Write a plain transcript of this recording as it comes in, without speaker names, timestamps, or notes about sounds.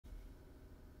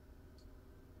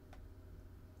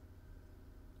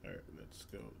Let's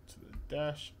go to the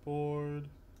dashboard.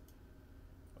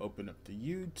 Open up the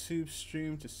YouTube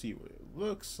stream to see what it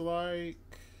looks like.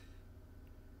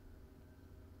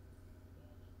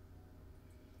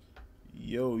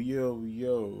 Yo, yo,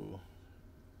 yo.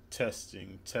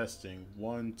 Testing, testing.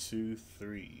 1, 2,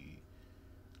 3.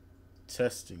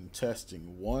 Testing,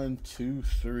 testing. 1, 2,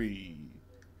 3.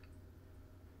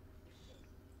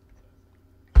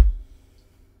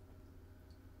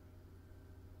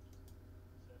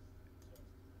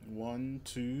 One,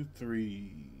 two,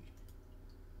 three.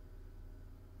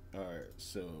 Alright,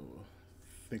 so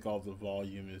I think all the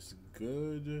volume is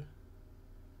good.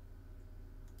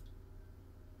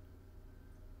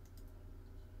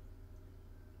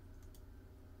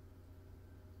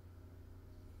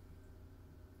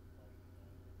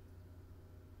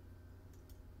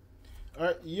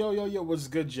 Alright, yo, yo, yo, what's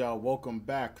good, y'all? Welcome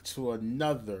back to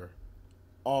another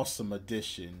awesome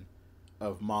edition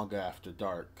of Manga After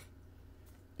Dark.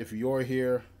 If you're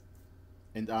here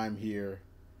and I'm here,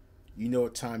 you know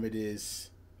what time it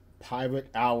is. Pirate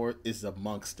Hour is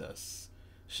amongst us.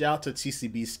 Shout out to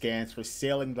TCBScans for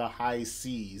sailing the high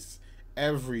seas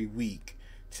every week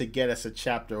to get us a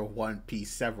chapter of One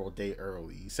Piece several days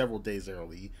early.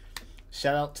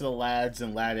 Shout out to the lads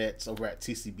and ladettes over at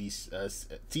TCB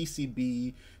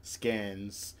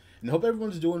Scans, and hope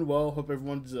everyone's doing well. Hope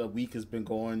everyone's week has been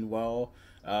going well.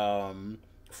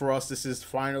 For us, this is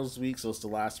finals week, so it's the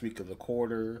last week of the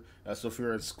quarter. So if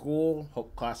you're in school,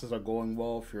 hope classes are going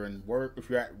well. If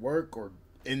you're at work or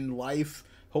in life,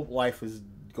 hope life is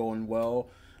going well.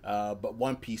 But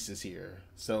One Piece is here.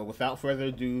 So without further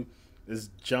ado, let's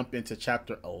jump into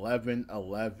chapter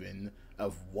 1111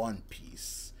 of One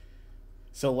Piece.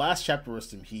 So last chapter was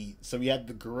some heat. So we had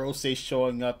the Gorosei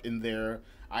showing up in their,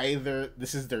 either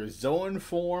this is their Zoan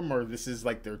form or this is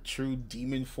like their true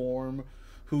demon form.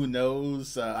 Who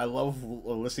knows? I love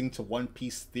listening to One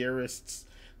Piece theorists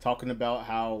talking about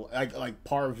how, like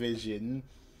Parvision,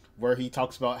 where he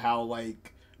talks about how,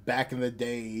 like, back in the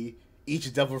day,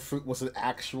 each devil fruit was an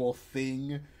actual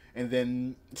thing, and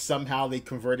then somehow they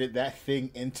converted that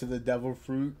thing into the devil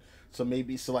fruit. So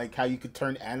maybe, so like how you could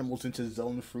turn animals into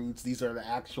Zoan fruits, these are the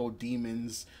actual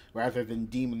demons rather than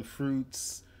demon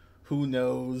fruits. Who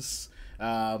knows?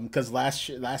 Because last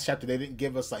chapter they didn't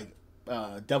give us, like,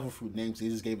 devil fruit names, they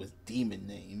just gave us demon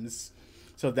names,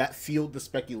 so that fueled the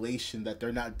speculation that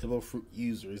they're not devil fruit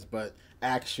users but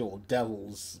actual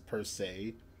devils per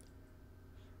se.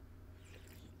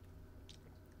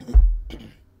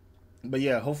 But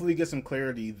yeah, hopefully we get some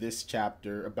clarity this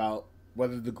chapter about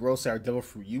whether the Gorosei are devil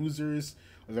fruit users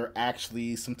or they're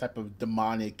actually some type of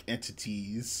demonic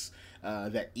entities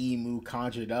that Imu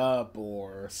conjured up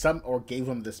or gave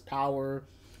them this power.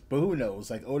 But who knows?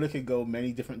 Like, Oda could go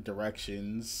many different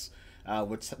directions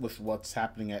with what's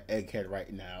happening at Egghead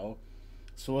right now.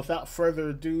 So without further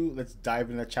ado, let's dive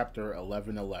into chapter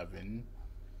 1111.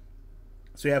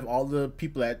 So we have all the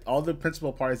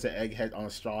principal parties at Egghead on the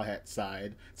Straw Hat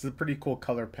side. It's a pretty cool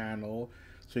color panel.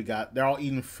 So they're all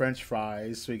eating French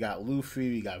fries. So we got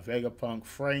Luffy, we got Vegapunk,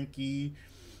 Frankie,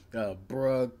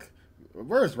 Brooke.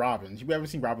 Where's Robin? We haven't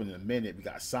seen Robin in a minute. We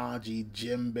got Sanji,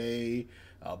 Jinbei,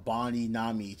 Bonnie,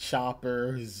 Nami,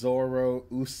 Chopper, Zoro,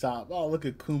 Usopp. Oh, look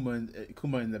at Kuma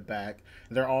in the back.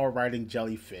 They're all riding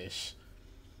jellyfish.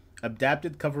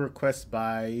 Adapted cover request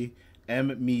by M.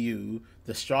 Miyu.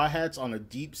 The Straw Hats on a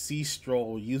deep sea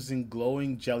stroll using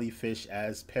glowing jellyfish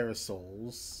as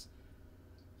parasols.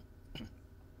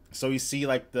 So you see,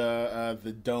 like,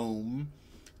 the dome.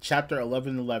 Chapter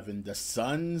 1111, The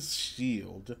Sun's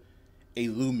Shield, a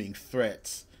looming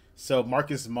threat. So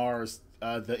Marcus Mars,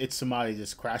 the Itsumari,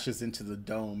 just crashes into the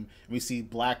dome, and we see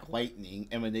black lightning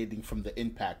emanating from the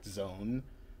impact zone.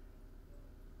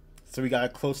 So we got a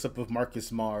close up of Marcus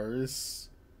Mars.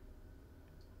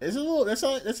 It's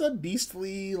that's a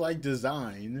beastly, like,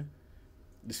 design.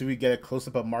 So we get a close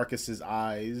up of Marcus's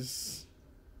eyes.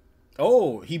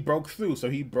 Oh, he broke through. So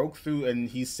he broke through and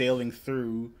he's sailing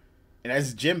through. And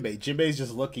that's Jinbei. Jinbei's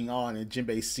just looking on, and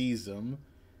Jinbei sees him.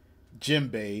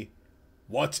 Jinbei,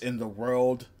 what's in the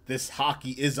world? This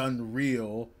hockey is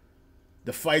unreal.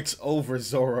 The fight's over,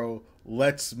 Zoro.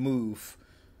 Let's move.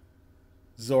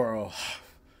 Zoro.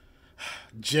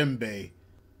 Jinbei.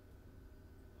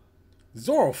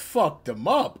 Zoro fucked him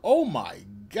up. Oh my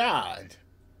god.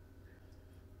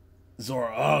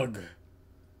 Zoro, ugh.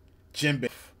 Jinbei.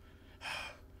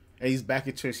 And he's back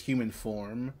into his human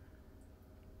form.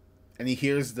 And he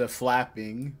hears the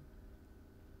flapping.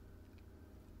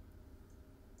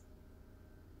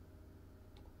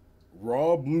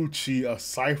 Rob Lucci, a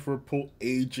cipher pull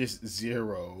Aegis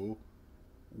 0.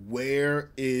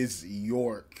 Where is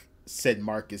York? Said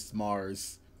Marcus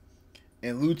Mars.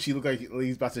 And Lucci looked like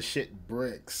he's about to shit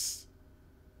bricks.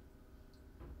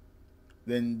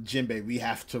 Then Jinbei, we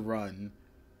have to run.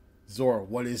 Zoro,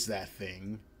 what is that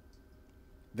thing?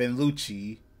 Then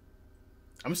Lucci.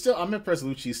 I'm impressed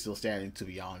Lucci's still standing, to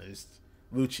be honest.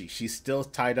 Lucci, she's still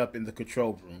tied up in the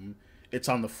control room. It's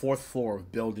on the 4th floor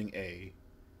of Building A.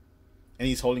 And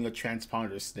he's holding a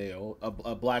transponder snail,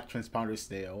 a black transponder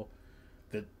snail.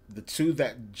 The two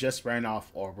that just ran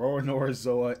off are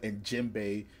Roronoa and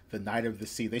Jinbei, the Knight of the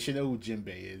Sea. They should know who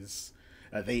Jinbei is.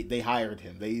 They hired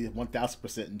him. They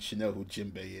 1000% should know who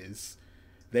Jinbei is.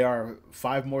 There are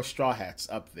 5 more Straw Hats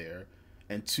up there,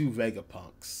 and 2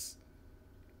 Vegapunks.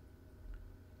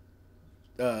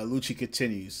 Lucci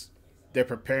continues. They're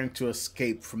preparing to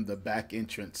escape from the back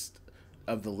entrance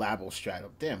of the Label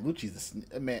Stratum. Damn, Lucci's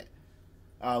the man.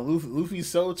 Luffy's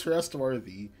so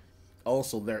trustworthy.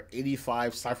 Also, there are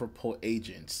 85 Cypherpole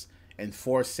agents and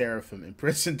 4 Seraphim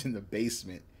imprisoned in the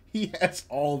basement. He has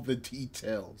all the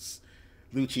details.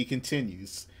 Lucci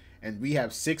continues. And we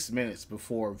have 6 minutes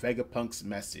before Vegapunk's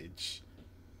message.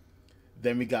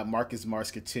 Then we got Marcus Mars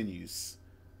continues.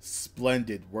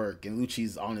 Splendid work. And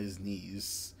Lucci's on his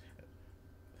knees.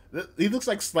 He looks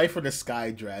like Slifer the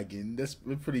Sky Dragon. That's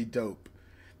pretty dope.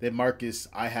 Then Marcus,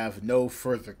 I have no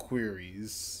further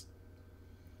queries.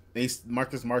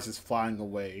 Marcus Mars is flying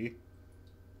away.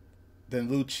 Then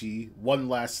Lucci, one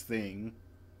last thing.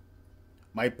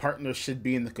 My partner should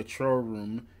be in the control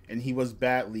room, and he was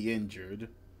badly injured.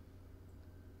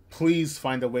 Please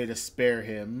find a way to spare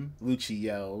him, Lucci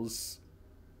yells.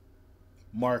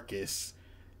 Marcus,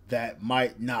 that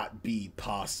might not be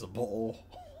possible.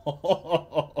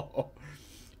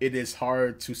 It is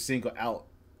hard to single out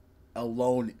a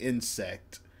lone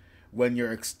insect when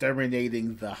you're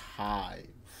exterminating the hive.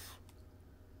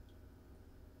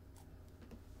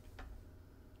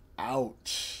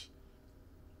 Ouch.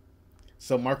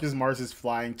 So Marcus Mars is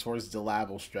flying towards the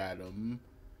Label Stratum.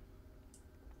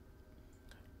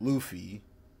 Luffy,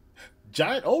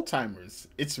 giant old timers,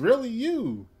 it's really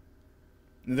you.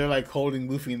 And they're like holding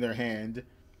Luffy in their hand.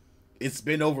 It's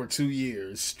been over 2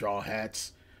 years, Straw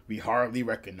Hats. We hardly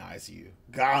recognize you.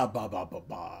 Ga ba ba ba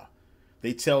ba.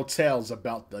 They tell tales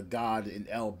about the god in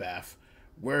Elbaf.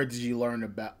 Where did you learn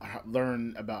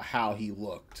about how he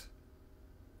looked?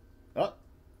 Oh,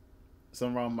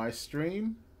 something wrong with my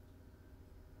stream?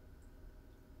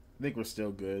 I think we're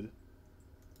still good.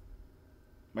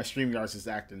 My StreamYard's is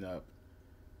acting up.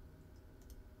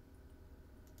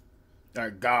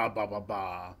 Alright, ga ba ba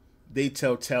ba. They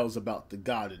tell tales about the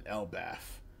god in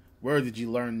Elbaf. Where did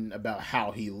you learn about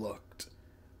how he looked?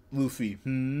 Luffy,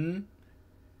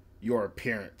 Your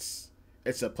appearance.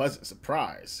 It's a pleasant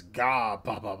surprise. Ga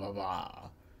ba ba ba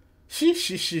ba.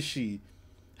 She.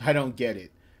 I don't get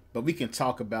it. But we can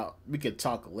talk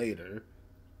later.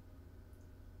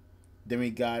 Then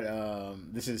we got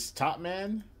this is Top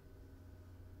Man.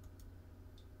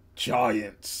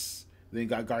 Giants. Then you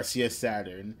got Garcia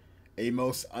Saturn. A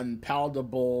most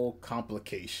unpalatable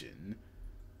complication.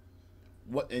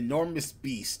 What enormous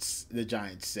beasts, the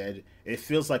giant said. It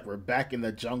feels like we're back in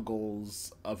the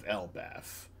jungles of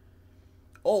Elbaf.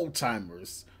 Old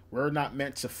timers, we're not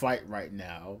meant to fight right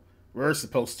now. We're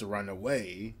supposed to run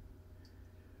away.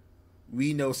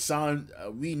 We know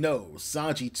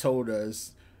Sanji told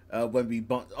us when we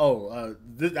bumped.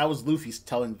 That was Luffy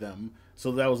telling them.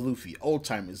 So that was Luffy. Old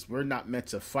timers, we're not meant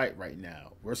to fight right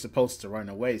now. We're supposed to run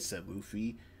away, said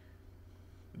Luffy.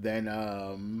 Then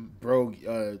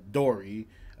Dory,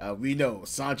 we know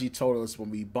Sanji told us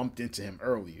when we bumped into him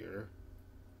earlier.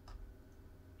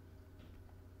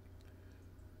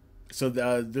 So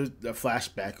the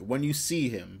flashback. When you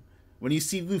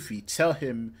see Luffy, tell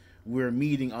him we're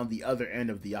meeting on the other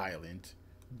end of the island.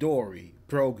 Dory,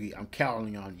 Brogy, I'm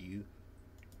counting on you.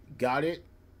 Got it?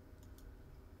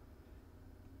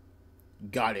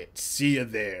 Got it. See you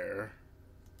there.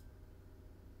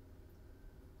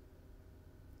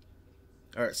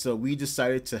 Alright, so we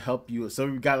decided to help you. So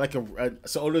we got like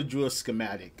so Oda drew a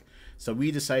schematic. So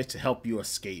we decided to help you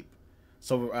escape.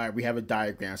 So we have a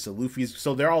diagram. So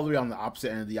they're all the way on the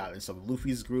opposite end of the island. So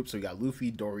Luffy's group, so we got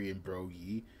Luffy, Dory, and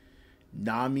Brogy.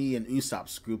 Nami and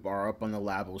Usopp's group are up on the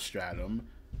Label Stratum.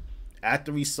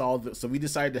 So we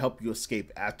decided to help you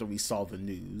escape after we saw the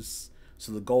news.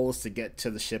 So the goal is to get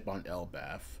to the ship on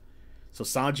Elbaf. So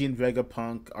Sanji and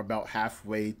Vegapunk are about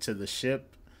halfway to the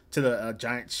ship, to the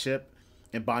giant ship,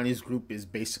 and Bonnie's group is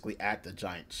basically at the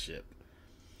giant ship.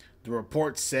 The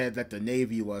report said that the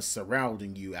Navy was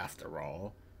surrounding you after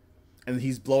all. And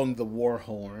he's blowing the war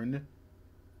horn.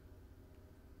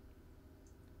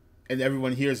 And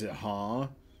everyone hears it, huh?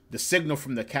 The signal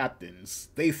from the captains.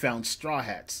 They found Straw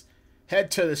Hats. Head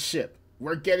to the ship.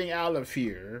 We're getting out of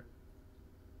here.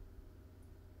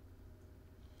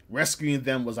 Rescuing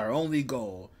them was our only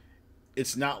goal.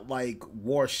 It's not like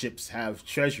warships have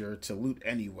treasure to loot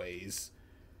anyways.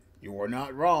 You were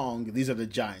not wrong. These are the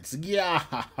giants. Yeah.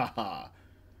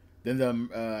 Then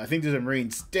I think there's a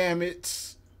Marines. Damn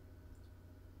it.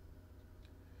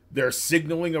 They're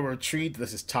signaling a retreat.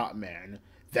 This is Top Man.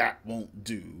 That won't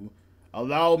do.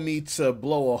 Allow me to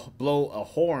blow a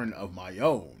horn of my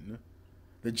own.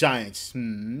 The giants.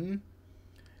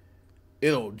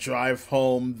 It'll drive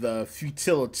home the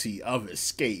futility of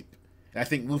escape. And I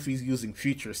think Luffy's using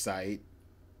Future Sight.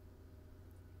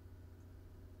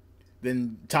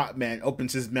 Then Top Man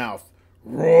opens his mouth.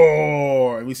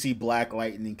 Roar! And we see black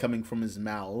lightning coming from his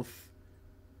mouth.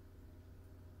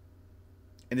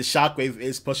 And the shockwave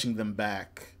is pushing them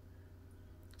back.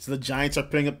 So the giants are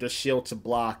putting up their shield to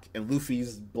block, and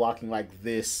Luffy's blocking like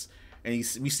this. And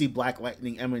we see black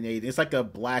lightning emanating. It's like a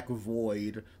black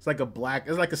void. It's like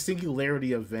a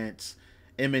singularity event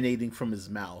emanating from his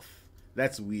mouth.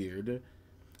 That's weird.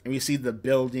 And we see the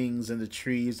buildings and the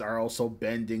trees are also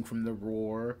bending from the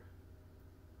roar.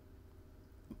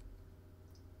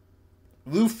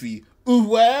 Luffy,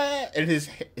 ooh, and his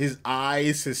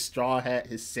eyes, his straw hat,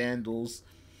 his sandals,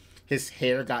 his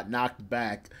hair got knocked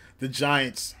back. The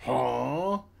giants,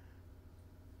 huh?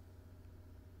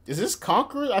 Is this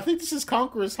Conqueror? I think this is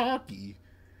Conqueror's Hockey.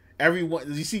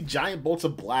 Everyone, you see giant bolts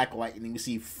of black lightning. You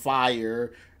see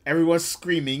fire. Everyone's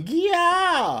screaming,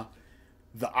 yeah!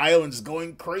 The island's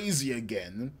going crazy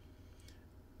again.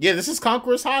 Yeah, this is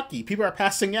Conqueror's Hockey. People are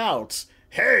passing out.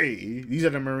 Hey, these are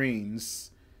the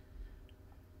Marines.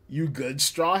 You good,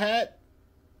 Straw Hat?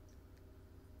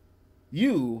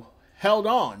 You held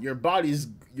on. Your body's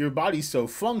so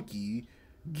funky.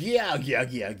 Yeah.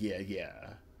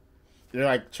 They're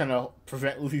like trying to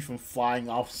prevent Luffy from flying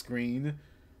off screen.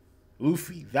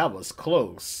 Luffy, that was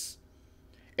close.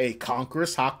 A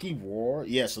Conqueror's Hockey roar.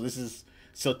 Yeah,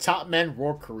 so Top Man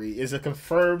Rorkery is a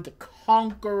confirmed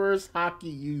Conqueror's Hockey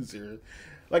user.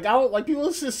 Like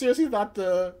people seriously thought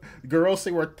the girls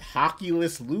they were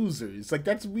hockeyless losers. Like,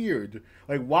 that's weird.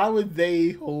 Like, why would they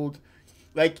hold,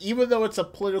 like, even though it's a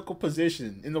political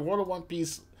position in the world of One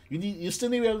Piece, you still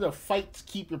need to be able to fight to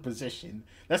keep your position.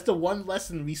 That's the one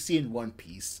lesson we see in One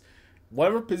Piece.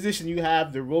 Whatever position you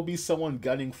have, there will be someone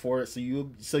gunning for it, so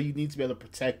you need to be able to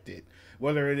protect it.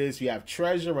 Whether it is you have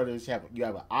treasure, whether it's you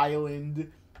have an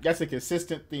island, that's a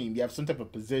consistent theme. You have some type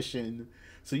of position,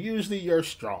 so usually you're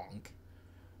strong.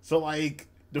 So, like,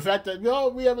 the fact that,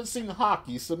 we haven't seen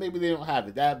hockey, so maybe they don't have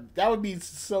it. That would be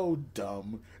so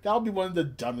dumb. That would be one of the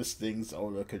dumbest things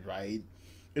Oda could write.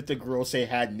 If the girls say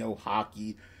had no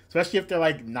hockey. Especially if they're,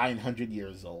 like, 900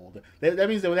 years old. That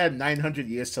means they would have 900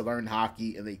 years to learn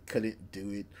hockey, and they couldn't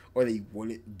do it. Or they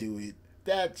wouldn't do it.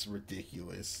 That's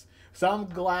ridiculous. So I'm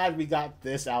glad we got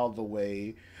this out of the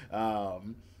way.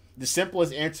 The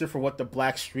simplest answer for what the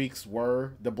black streaks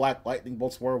were, the black lightning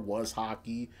bolts were, was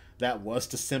hockey. That was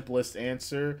the simplest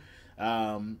answer.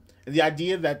 And the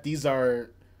idea that these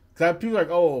are, because people are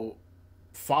like, oh,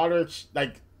 fodder,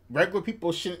 like regular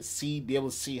people shouldn't be able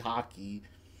to see hockey.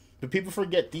 But people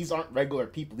forget these aren't regular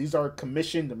people. These are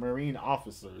commissioned Marine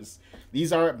officers.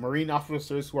 These are Marine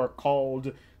officers who are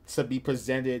called to be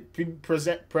present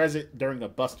during a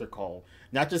Buster Call.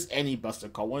 Not just any Buster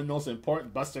Call. One of the most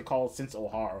important Buster Calls since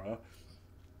O'Hara.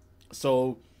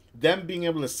 So them being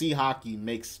able to see hockey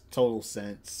makes total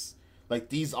sense. Like,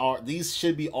 these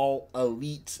should be all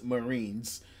elite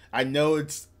Marines. I know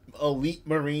it's elite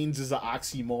Marines is an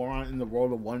oxymoron in the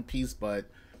world of One Piece, but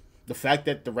the fact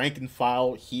that the rank and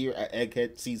file here at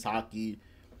Egghead sees hockey,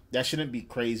 that shouldn't be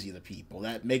crazy to people.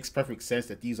 That makes perfect sense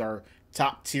that these are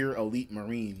top tier elite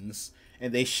Marines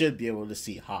and they should be able to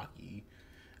see hockey.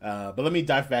 But let me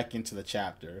dive back into the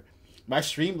chapter. My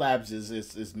Streamlabs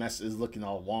is looking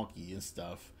all wonky and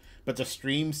stuff, but the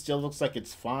stream still looks like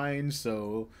it's fine.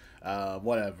 So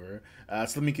whatever.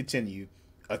 So let me continue.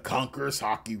 A Conqueror's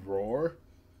Hockey roar.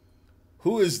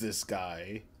 Who is this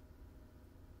guy?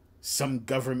 Some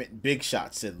government big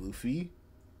shot, said Luffy.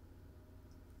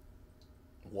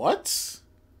 What?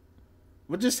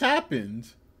 What just happened?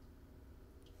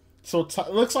 So it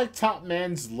looks like Top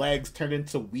Man's legs turned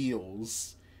into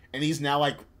wheels, and he's now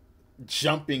like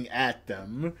jumping at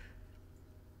them.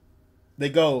 They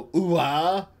go,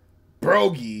 ooh-ah,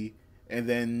 Brogy, and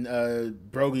then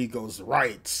Brogy goes,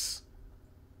 right.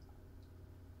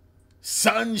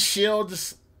 Sun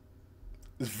Shields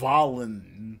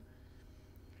Valen.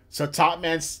 So Top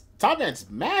Man's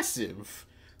massive.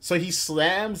 So he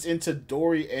slams into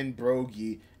Dory and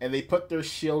Brogy, and they put their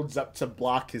shields up to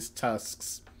block his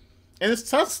tusks. And his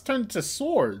tusks turn to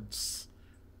swords.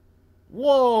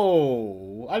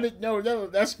 Whoa! I didn't know. No,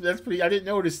 that's pretty. I didn't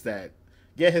notice that.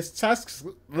 Yeah, his tusks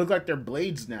look like they're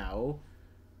blades now.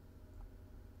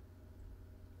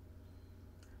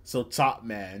 So, Top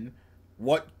Man,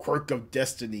 what quirk of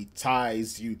destiny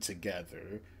ties you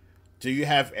together? Do you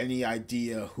have any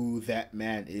idea who that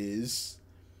man is?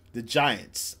 The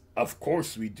Giants. Of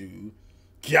course we do.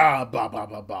 Gya ba ba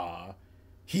ba ba.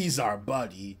 He's our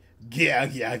buddy.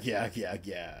 Gya gya gya gya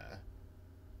gya.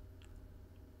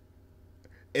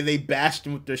 And they bashed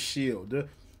him with their shield.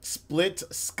 Split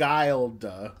skyled.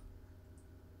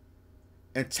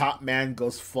 And Top Man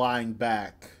goes flying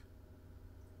back.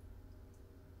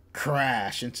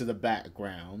 Crash into the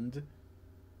background.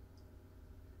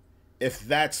 If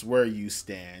that's where you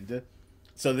stand,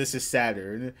 so this is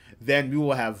Saturn, then we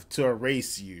will have to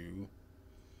erase you.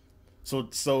 So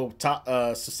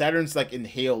Saturn's like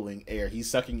inhaling air. He's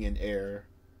sucking in air.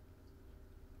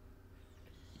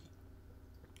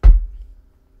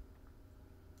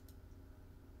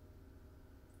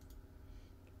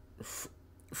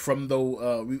 From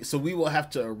the so we will have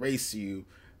to erase you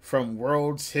from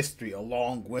world's history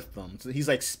along with them. So he's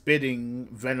like spitting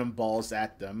venom balls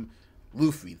at them.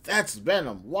 Luffy, that's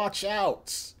venom. Watch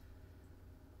out.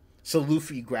 So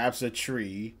Luffy grabs a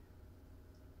tree.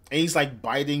 And he's like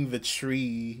biting the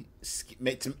tree.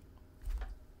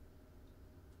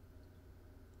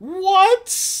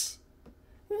 What?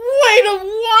 Wait a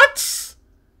what?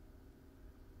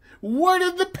 Where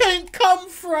did the paint come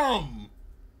from?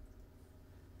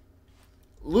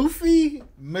 Luffy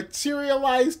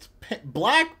materialized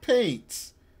black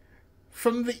paint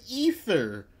from the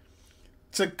ether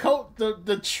to coat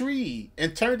the tree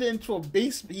and turned it into a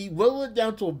base. He whittled it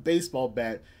down to a baseball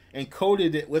bat and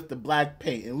coated it with the black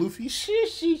paint. And Luffy,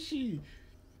 she.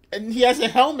 And he has a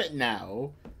helmet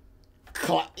now.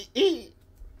 The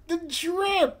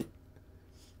drip.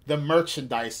 The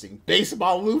merchandising.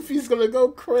 Baseball Luffy's gonna go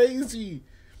crazy.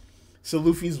 So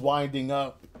Luffy's winding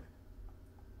up.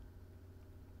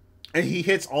 And he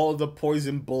hits all of the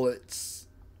poison bullets.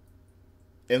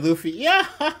 And Luffy,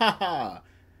 yeah,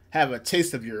 have a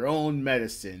taste of your own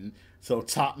medicine. So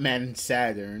Top Man and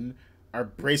Saturn are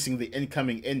bracing the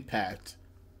incoming impact.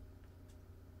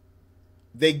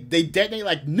 They detonate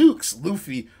like nukes.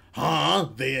 Luffy, huh?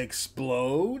 They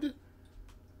explode?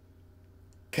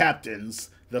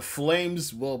 Captains, the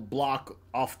flames will block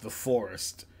off the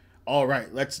forest.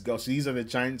 Alright, let's go. So these are the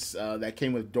giants that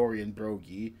came with Dory and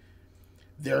Brogy.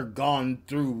 They're gone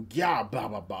through. Yeah, ba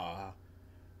ba ba.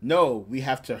 No, we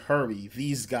have to hurry.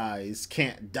 These guys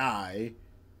can't die.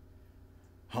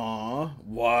 Huh?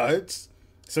 What?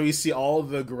 So you see all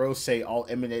the Gorosei all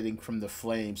emanating from the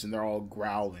flames, and they're all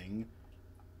growling.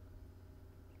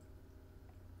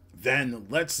 Then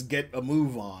let's get a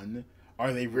move on.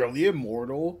 Are they really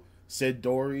immortal? Said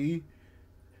Dory.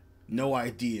 No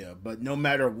idea, but no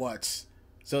matter what.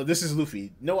 So this is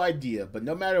Luffy. No idea, but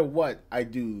no matter what I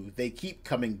do, they keep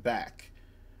coming back.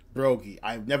 Brogy,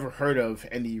 I've never heard of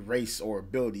any race or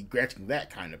ability granting that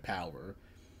kind of power.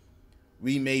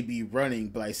 We may be running,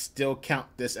 but I still count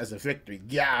this as a victory.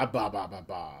 Yeah, ba ba ba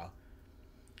ba.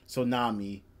 So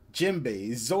Nami,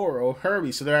 Jinbei, Zoro,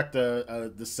 hurry. So they're at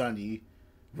the Sunny.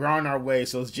 We're on our way.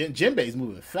 So Jinbei's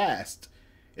moving fast.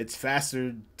 It's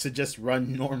faster to just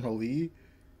run normally.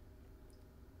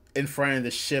 In front of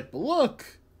the ship.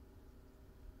 Look!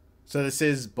 So this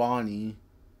is Bonnie.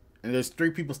 And there's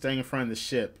 3 people standing in front of the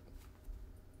ship.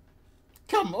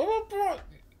 Come on, bro.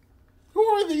 Who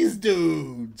are these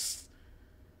dudes?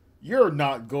 You're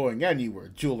not going anywhere,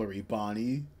 Jewelry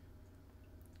Bonnie.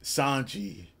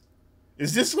 Sanji.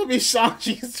 Is this going to be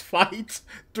Sanji's fight?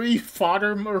 3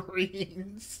 fodder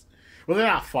marines? Well, they're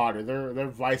not fodder. They're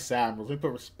vice admirals. We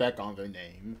put respect on their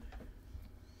name.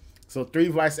 So 3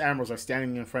 vice admirals are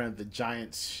standing in front of the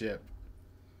giant ship.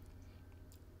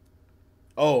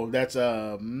 Oh, that's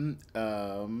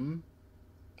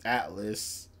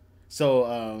Atlas.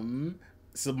 So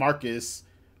Marcus,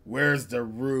 where's the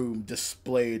room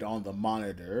displayed on the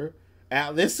monitor?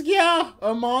 Atlas, yeah,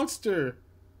 a monster.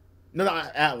 No,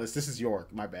 not Atlas. This is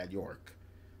York. My bad, York.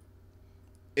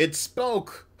 It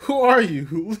spoke. Who are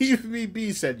you? Leave me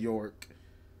be, said York.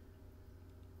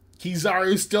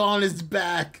 Kizaru's still on his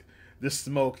back. The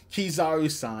smoke.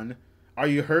 Kizaru-san, are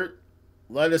you hurt?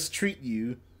 Let us treat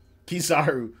you.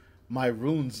 Kizaru, my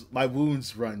wounds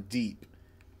run deep.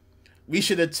 We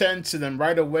should attend to them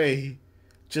right away.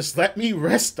 Just let me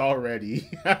rest already.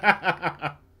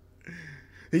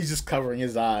 He's just covering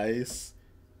his eyes.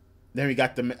 Then we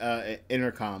got the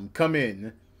intercom. Come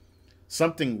in.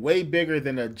 Something way bigger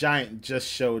than a giant just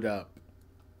showed up.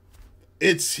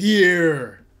 It's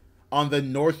here. On the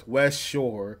northwest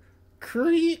shore.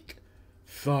 Creak.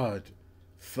 Thud.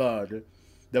 thud.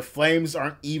 The flames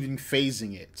aren't even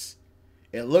phasing it.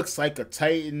 It looks like a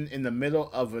titan in the middle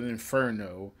of an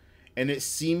inferno, and it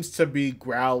seems to be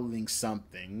growling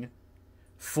something.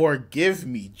 Forgive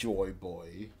me, Joy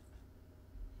Boy.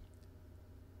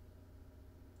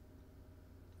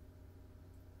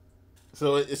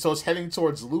 So it's heading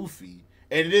towards Luffy,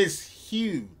 and it is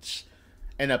huge.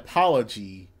 An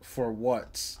apology for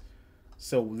what?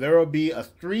 So there will be a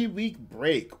 3-week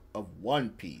break of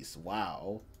One Piece.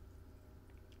 Wow.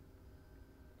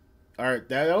 Alright,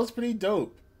 that was pretty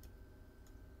dope.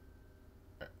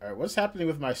 Alright, what's happening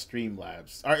with my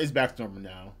Streamlabs? Alright, it's back to normal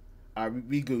now.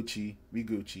 We Gucci. We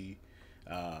Gucci.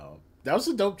 That was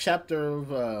a dope chapter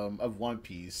of One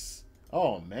Piece.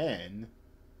 Oh, man.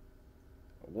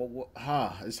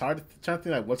 It's hard to try to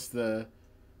think like what's the...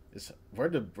 where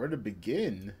to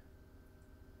begin?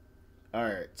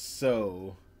 Alright,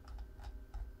 so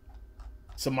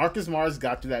Marcus Mars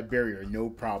got through that barrier, no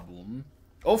problem.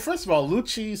 Oh, first of all,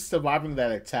 Lucci surviving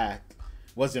that attack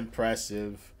was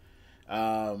impressive.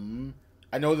 I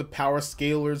know the power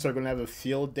scalers are going to have a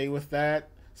field day with that,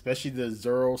 especially the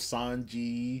ZORO,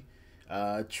 Sanji,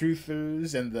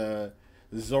 truthers, and the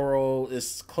ZORO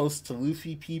is close to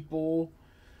Luffy people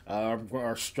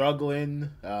are struggling.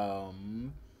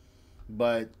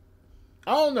 But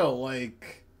I don't know,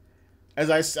 like,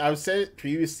 as I've said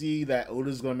previously, that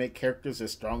Oda's going to make characters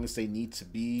as strong as they need to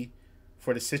be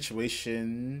for the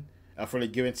situation, for the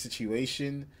given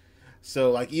situation.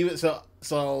 So like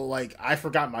like I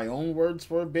forgot my own words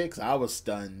for a bit because I was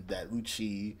stunned that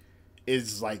Lucci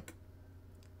is like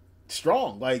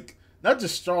strong, like not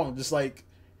just strong, just like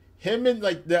him, and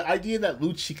like the idea that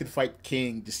Lucci could fight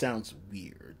King just sounds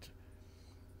weird.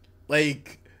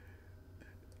 Like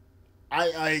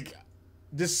I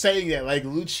just saying that like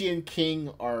Lucci and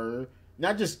King are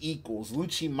not just equals.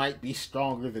 Lucci might be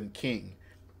stronger than King.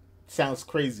 Sounds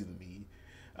crazy to me,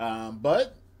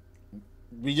 but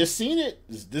we just seen it.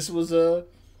 This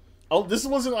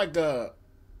wasn't like a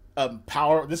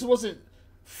power. This wasn't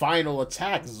final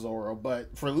attack Zoro,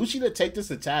 but for Lucci to take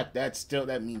this attack,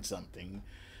 that means something.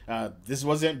 This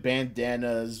wasn't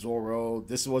bandana Zoro.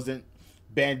 This wasn't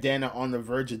bandana on the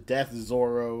verge of death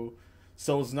Zoro.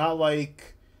 So it's not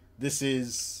like this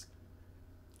is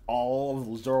all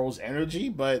of Zoro's energy,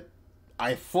 but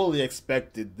I fully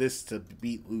expected this to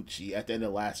beat Lucci at the end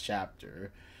of the last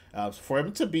chapter. For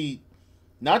him to be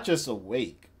not just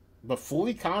awake, but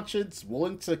fully conscious,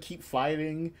 willing to keep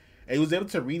fighting, and he was able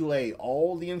to relay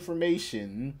all the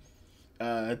information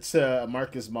to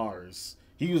Marcus Mars.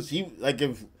 He like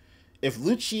if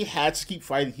Lucci had to keep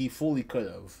fighting, he fully could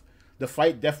have. The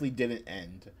fight definitely didn't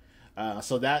end.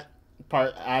 So that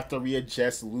part, I have to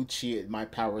readjust Lucci and my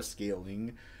power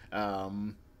scaling.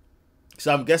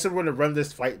 So I'm guessing we're going to run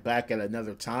this fight back at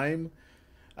another time.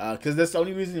 Because that's the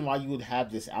only reason why you would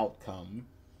have this outcome.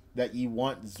 That you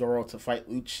want Zoro to fight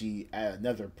Lucci at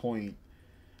another point.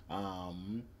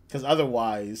 Because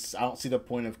otherwise, I don't see the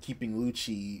point of keeping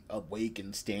Lucci awake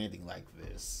and standing like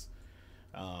this.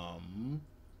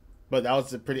 But that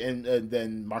was a pretty... And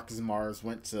then Marcus Mars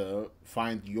went to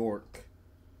find York.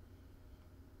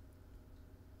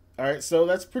 Alright, so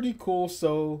that's pretty cool.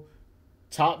 So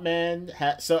Top Man...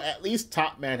 So at least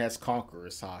Top Man has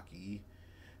Conqueror's Haki.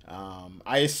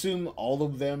 I assume all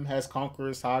of them has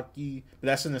Conqueror's Haki, but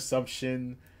that's an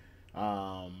assumption.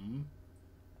 So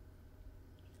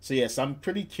yes, I'm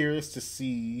pretty curious to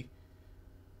see,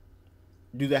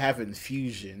 do they have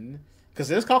Infusion? Because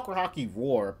this Conqueror Haki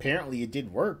War, apparently it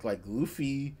did work. Like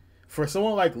Luffy, for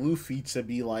someone like Luffy to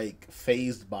be like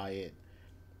phased by it,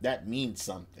 that means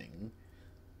something.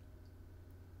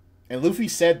 And Luffy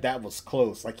said that was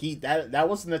close. Like that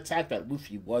was an attack that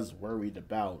Luffy was worried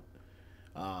about.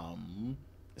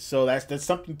 So that's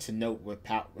something to note with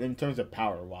in terms of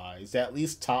power wise. At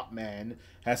least Top Man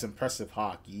has impressive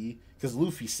Haki because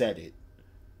Luffy said it.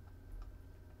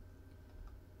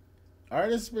 All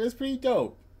right, it's pretty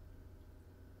dope.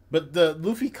 But the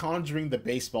Luffy conjuring the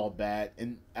baseball bat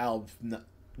and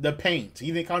the paint.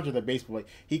 He didn't conjure the baseball bat.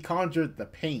 He conjured the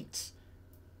paint.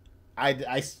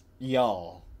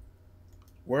 Y'all,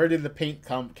 where did the paint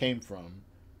came from?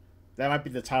 That might be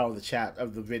the title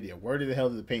of the video. Where the hell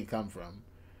did the paint come from?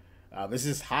 This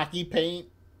is hockey paint.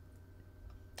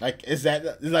 Like, is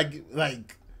that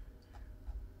like?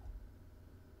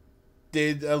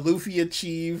 Did Luffy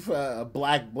achieve a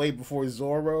black blade before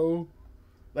Zoro?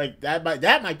 Like that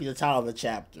might be the title of the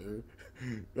chapter.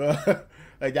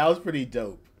 Like that was pretty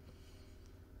dope.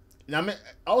 And I mean,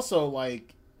 also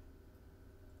like,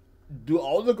 do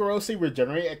all the Gorosei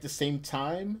regenerate at the same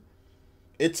time?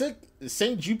 It took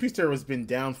Saint Jupiter has been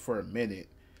down for a minute,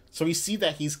 So we see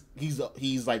that he's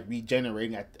like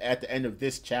regenerating at the end of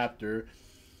this chapter.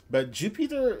 But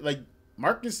Jupiter, like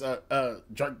Marcus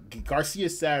Garcia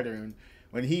Saturn,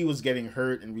 when he was getting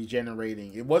hurt and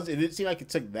regenerating, it didn't seem like it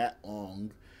took that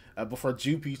long. Before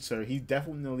Jupiter, he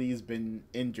definitely has been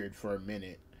injured for a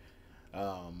minute.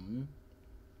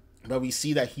 But we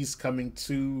see that he's coming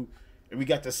to, and we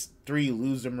got the 3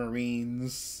 loser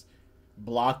Marines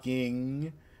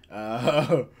blocking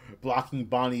blocking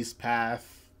Bonnie's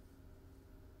path.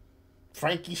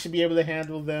 Frankie should be able to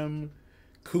handle them.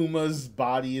 Kuma's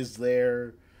body is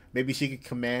there. Maybe she could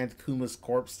command Kuma's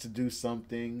corpse to do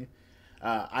something.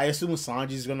 I assume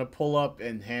Sanji's gonna pull up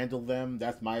and handle them.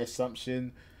 That's my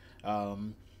assumption.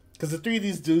 Because the 3 of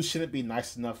these dudes shouldn't be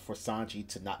nice enough for Sanji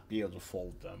to not be able to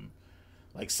fold them.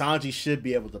 Like, Sanji should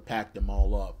be able to pack them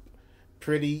all up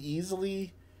pretty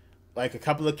easily. Like, a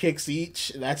couple of kicks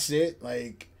each. That's it.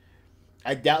 Like,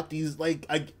 I doubt these, like,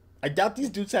 I doubt these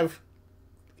dudes have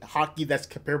hockey that's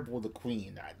comparable to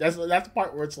Queen. That's the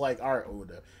part where it's like, alright,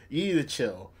 Oda, you need to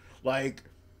chill. Like,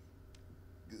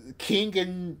 King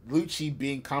and Lucci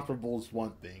being comparable is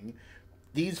one thing.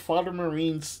 These fodder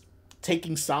Marines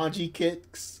taking Sanji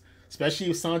kicks, especially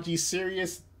if Sanji's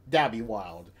serious, that'd be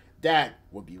wild. That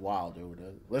would be wild,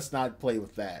 Oda. Let's not play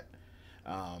with that.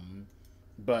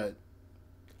 But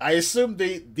I assume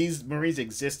these Marines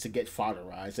exist to get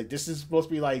fodderized. Like, this is supposed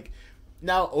to be like,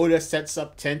 now Oda sets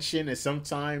up tension, and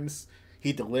sometimes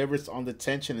he delivers on the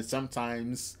tension, and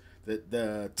sometimes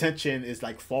the tension is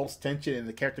like false tension, and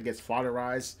the character gets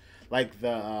fodderized. Like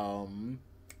the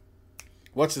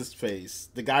what's his face,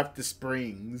 the guy with the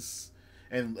springs,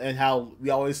 and how we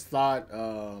always thought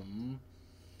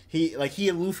he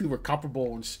and Luffy were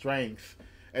comparable in strength,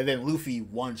 and then Luffy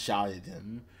one-shotted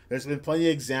him. There's been plenty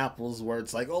of examples where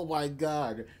it's like, oh my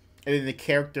god, and then the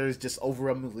character is just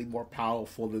overwhelmingly more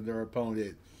powerful than their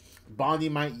opponent. Bonnie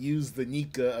might use the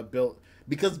Nika ability,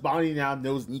 because Bonnie now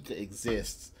knows Nika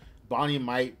exists. Bonnie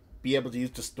might be able to use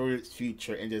Distorted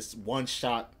Future and just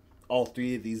one-shot all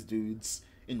 3 of these dudes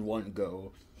in one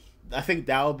go. I think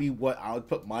that would be what I would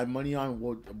put my money on,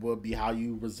 would be how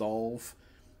you resolve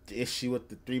the issue with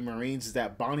the 3 Marines, is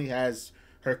that Bonnie has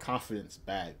her confidence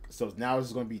back. So now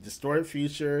it's going to be Distorted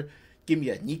Future, give me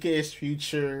a Nika-ish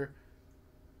future,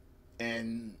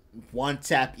 and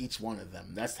one-tap each one of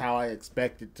them. That's how I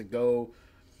expect it to go.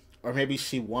 Or maybe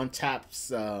she one-taps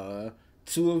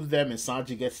 2 of them and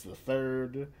Sanji gets the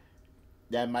 3rd.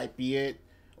 That might be it.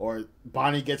 Or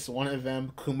Bonnie gets one of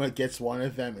them, Kuma gets one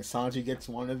of them, and Sanji gets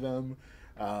one of them.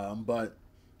 But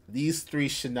these 3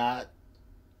 should not...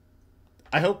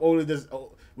 I hope Oda does...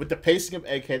 With the pacing of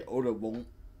Egghead, Oda won't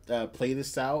play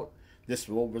this out. This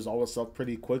will resolve itself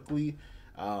pretty quickly.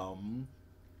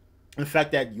 The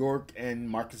fact that York and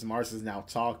Marcus Mars is now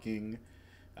talking.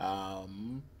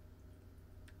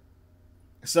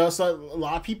 So a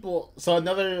lot of people... So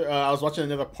another... I was watching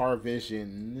another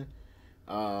Parvision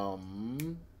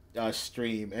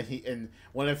stream, and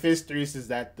one of his theories is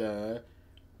that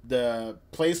the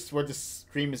place where the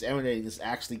stream is emanating is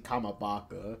actually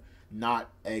Kamabaka, not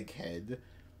Egghead.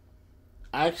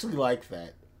 I actually like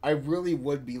that.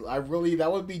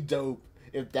 That would be dope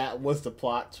if that was the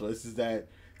plot twist, is that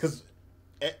because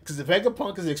if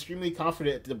Vegapunk is extremely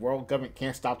confident that the world government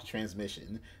can't stop the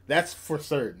transmission. That's for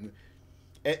certain.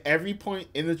 At every point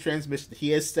in the transmission,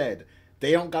 he has said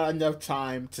they don't got enough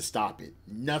time to stop it.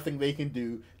 Nothing they can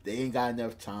do. They ain't got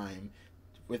enough time.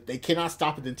 They cannot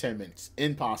stop it in 10 minutes.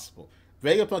 Impossible.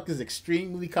 Vegapunk is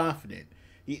extremely confident.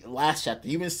 Last chapter,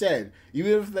 he even said,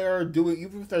 even if they're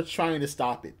trying to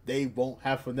stop it, they won't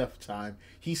have enough time.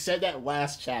 He said that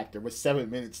last chapter with 7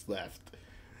 minutes left.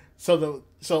 So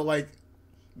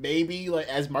maybe like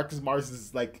as Marcus Mars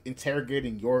is like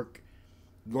interrogating York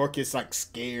is like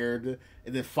scared,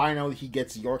 and then finally he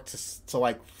gets York to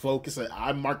like focus on,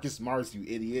 I'm Marcus Mars, you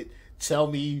idiot. Tell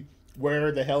me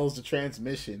where the hell is the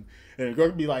transmission? And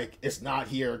York be like, it's not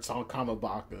here, it's on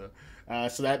Kamabaka.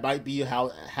 So that might be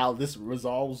how this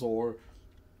resolves, or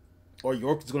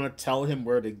York is gonna tell him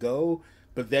where to go,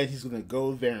 but then he's gonna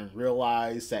go there and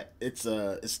realize that it's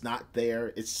not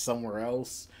there, it's somewhere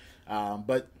else.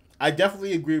 But I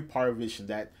definitely agree with Parvision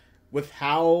that with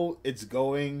how it's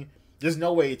going, there's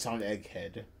no way it's on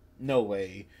Egghead. No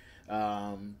way.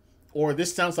 Or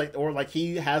this sounds like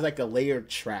he has like a layered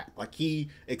trap. Like he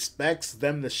expects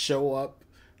them to show up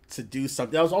to do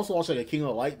something. I was also watching a King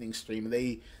of Lightning stream,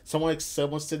 and someone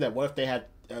said that what if they had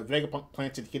Vegapunk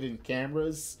planted hidden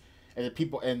cameras, and the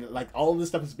people, and like all of this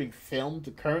stuff is being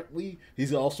filmed currently.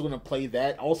 He's also going to play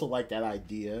that. Also like that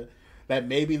idea that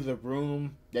maybe the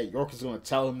room that York is going to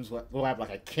tell him will have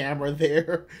like a camera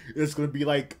there. It's going to be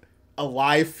like a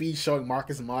live feed showing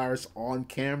Marcus Myers on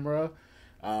camera.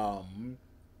 Um,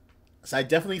 so I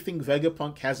definitely think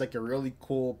Vegapunk has like a really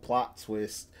cool plot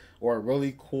twist or a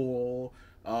really cool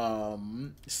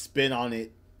spin on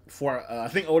it. For I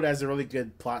think Oda has a really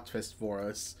good plot twist for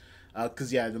us.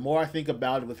 Because yeah, the more I think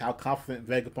about it, with how confident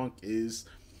Vegapunk is,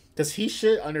 because he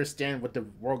should understand what the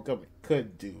world government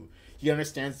could do. He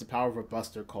understands the power of a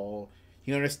Buster Call.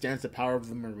 He understands the power of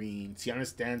the Marines. He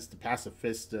understands the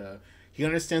Pacifista. He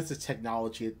understands the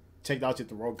technology that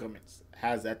the world government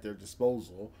has at their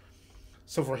disposal.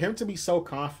 So for him to be so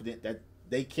confident that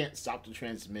they can't stop the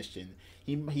transmission,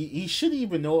 he should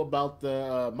even know about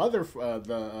the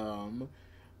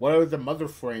whatever the mother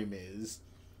frame is,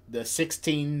 the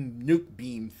 16 nuke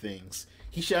beam things.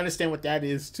 He should understand what that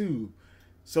is too.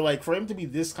 So like for him to be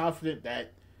this confident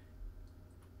that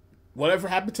whatever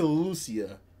happened to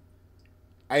Lucia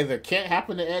either can't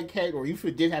happen to Egghead, or if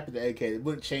it did happen to Egghead, it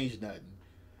wouldn't change nothing.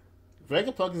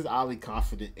 Vegapunk is oddly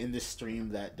confident in this stream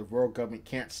that the world government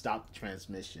can't stop the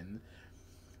transmission.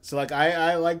 So like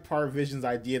I like Parvision's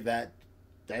idea that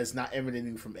is not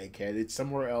emanating from Egghead, it's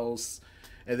somewhere else.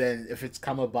 And then if it's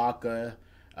Kamabaka,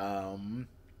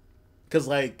 because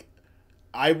like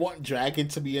I want Dragon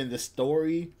to be in the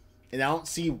story, and I don't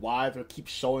see why they keep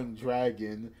showing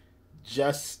Dragon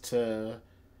just for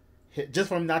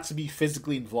him not to be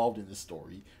physically involved in the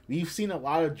story. We've seen a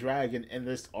lot of Dragon in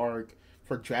this arc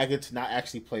for Dragon to not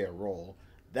actually play a role.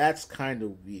 That's kind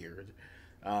of weird.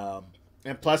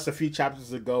 And plus, a few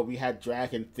chapters ago, we had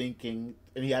Dragon thinking,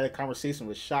 and he had a conversation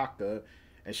with Shaka,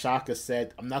 and Shaka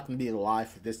said, "I'm not going to be alive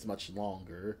for this much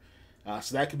longer."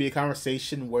 So that could be a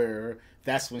conversation where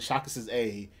that's when Shaka says,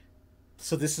 "Hey,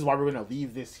 so this is why we're going to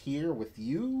leave this here with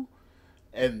you?"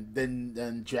 And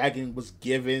then Dragon was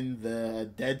given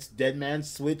the dead man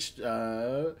switch,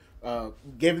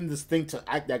 given this thing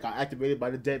that got activated by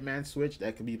the dead man switch.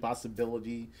 That could be a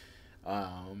possibility.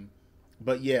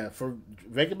 But yeah, for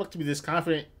Vegapunk to be this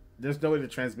confident, there's no way the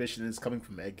transmission is coming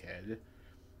from Egghead.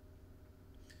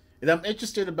 And I'm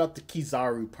interested about the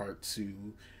Kizaru part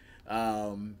too.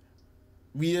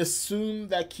 We assume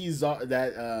that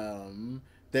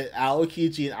that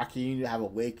Aokiji and Akiyuno have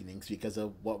awakenings because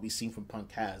of what we've seen from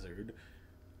Punk Hazard.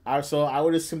 So I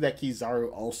would assume that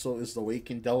Kizaru also is the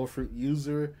awakened Devil Fruit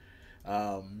user.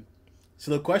 So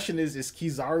the question is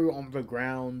Kizaru on the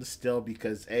ground still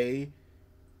because A,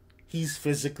 he's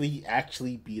physically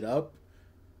actually beat up,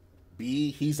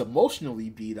 B, he's emotionally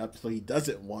beat up so he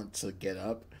doesn't want to get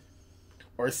up,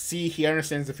 or C, he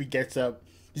understands if he gets up,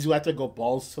 he's going to have to go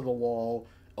balls to the wall,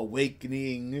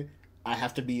 awakening, I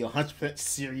have to be 100%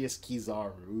 serious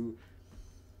Kizaru.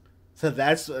 So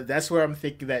that's where I'm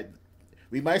thinking that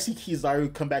we might see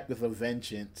Kizaru come back with a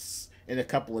vengeance in a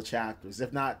couple of chapters,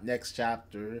 if not next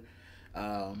chapter,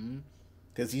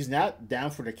 because he's not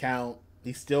down for the count.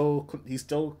 He's still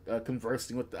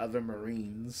conversing with the other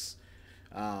Marines,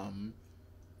 and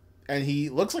he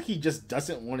looks like he just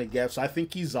doesn't want to get up. So I think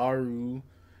Kizaru,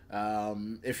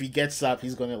 if he gets up,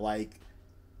 he's gonna like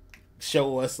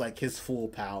show us like his full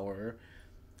power,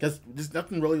 because there's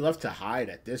nothing really left to hide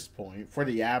at this point for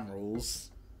the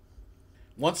admirals.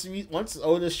 Once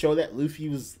Oda showed that Luffy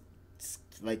was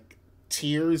like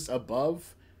tiers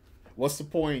above, what's the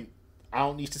point? I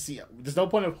don't need to see. There's no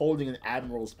point of holding an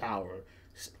admiral's power.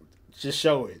 Just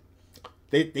show it.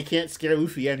 They can't scare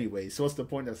Luffy anyway, so what's the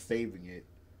point of saving it?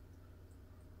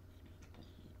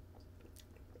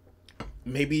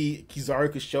 Maybe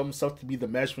Kizaru could show himself to be the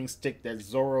measuring stick that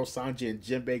Zoro, Sanji, and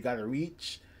Jinbei gotta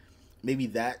reach. Maybe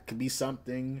that could be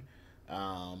something.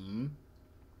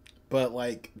 But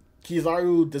like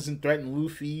Kizaru doesn't threaten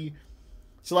Luffy.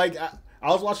 So like I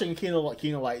was watching a King of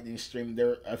Lightning stream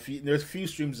there's a few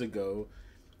streams ago,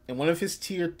 and one of his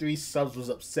tier 3 subs was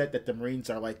upset that the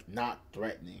Marines are like not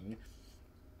threatening.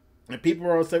 And people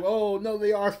were always like, "Oh no,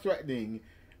 they are threatening."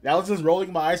 And I was just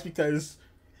rolling my eyes because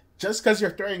just because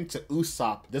you're threatening to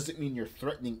Usopp doesn't mean you're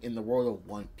threatening in the world of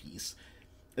One Piece.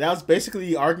 And that was basically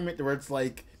the argument where it's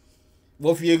like,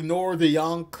 well, if you ignore the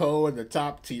Yonko and the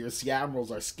top tiers, the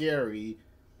Admirals are scary.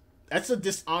 That's a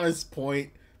dishonest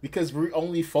point because we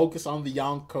only focus on the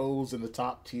Yonkos and the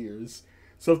top tiers.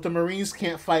 So if the Marines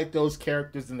can't fight those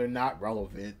characters, then they're not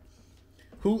relevant.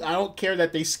 I don't care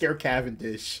that they scare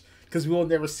Cavendish, because we will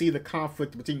never see the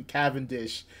conflict between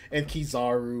Cavendish and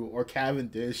Kizaru or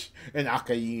Cavendish and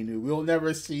Akainu. We will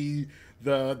never see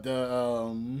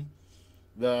the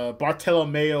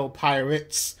Bartolomeo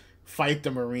pirates fight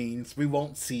the Marines. We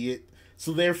won't see it.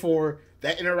 So therefore,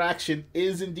 that interaction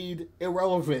is indeed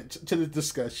irrelevant to the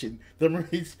discussion. The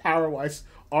Marines power-wise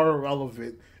are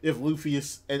irrelevant if Luffy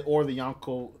or the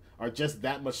Yonko are just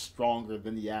that much stronger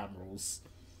than the Admirals.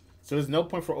 So there's no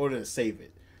point for Oda to save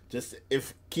it. Just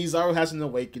if Kizaru has an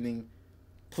awakening,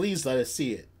 please let us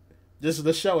see it. Just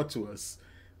to show it to us.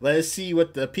 Let us see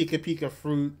what the Pika Pika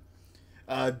fruit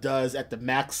does at the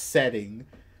max setting.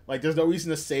 Like, there's no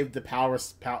reason to save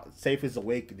save his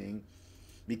awakening,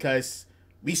 because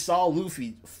we saw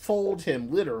Luffy fold him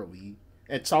literally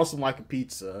and toss him like a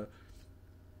pizza.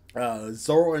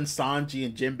 Zoro and Sanji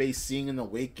and Jinbei seeing an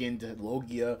awakened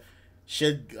Logia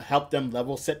should help them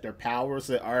level set their powers.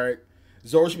 So, alright,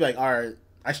 Zoro should be like, alright,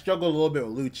 I struggle a little bit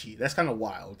with Lucci. That's kind of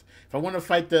wild. If I want to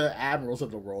fight the admirals of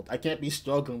the world, I can't be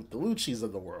struggling with the Luccis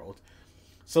of the world.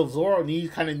 So Zoro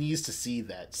kind of needs to see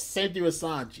that. Same thing with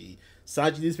Sanji.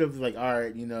 Sanji needs to be like,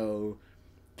 alright, you know,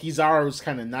 Kizaru's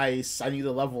kind of nice. I need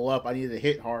to level up. I need to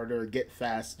hit harder, get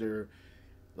faster.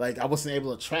 Like, I wasn't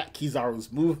able to track Kizaru's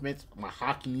movements. My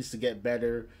hockey needs to get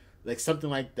better. Like, something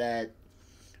like that.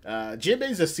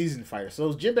 Jinbei's a seasoned fighter.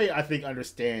 So Jinbei, I think,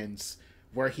 understands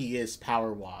where he is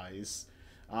power-wise.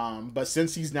 But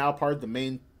since he's now part of the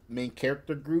main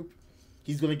character group,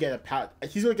 he's gonna get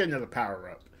another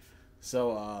power-up.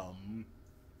 So,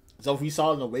 so if we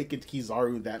saw an awakened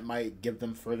Kizaru, that might give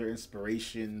them further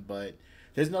inspiration. But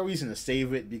there's no reason to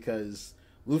save it, because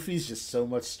Luffy's just so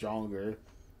much stronger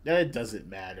that it doesn't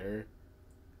matter.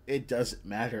 It doesn't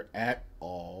matter at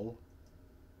all.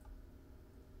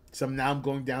 So now I'm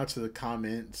going down to the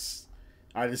comments.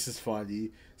 Alright, this is funny.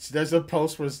 So there's a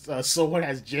post where someone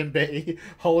has Jinbei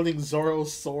holding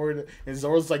Zoro's sword, and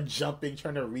Zoro's like jumping,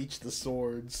 trying to reach the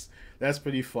swords. That's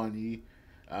pretty funny.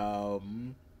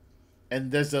 And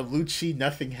there's a Lucci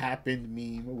nothing happened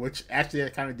meme, which actually I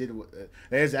kind of did.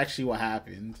 That is actually what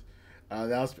happened. That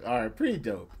was alright, pretty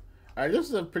dope. Alright, this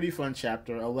was a pretty fun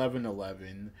chapter,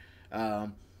 11-11.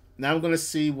 Now I'm gonna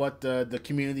see what the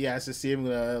community has to see. I'm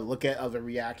gonna look at other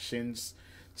reactions,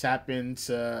 tap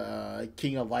into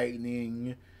King of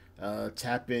Lightning,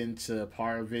 tap into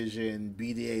Power Vision,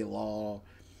 BDA Law,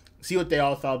 see what they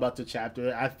all thought about the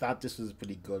chapter. I thought this was a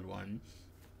pretty good one.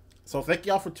 So thank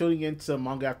y'all for tuning in to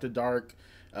Manga After Dark.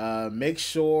 Make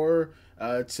sure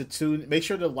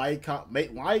to like,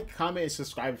 comment, and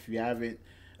subscribe if you haven't.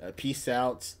 Peace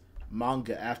out.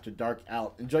 Manga After Dark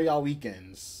out. Enjoy y'all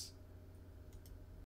weekends.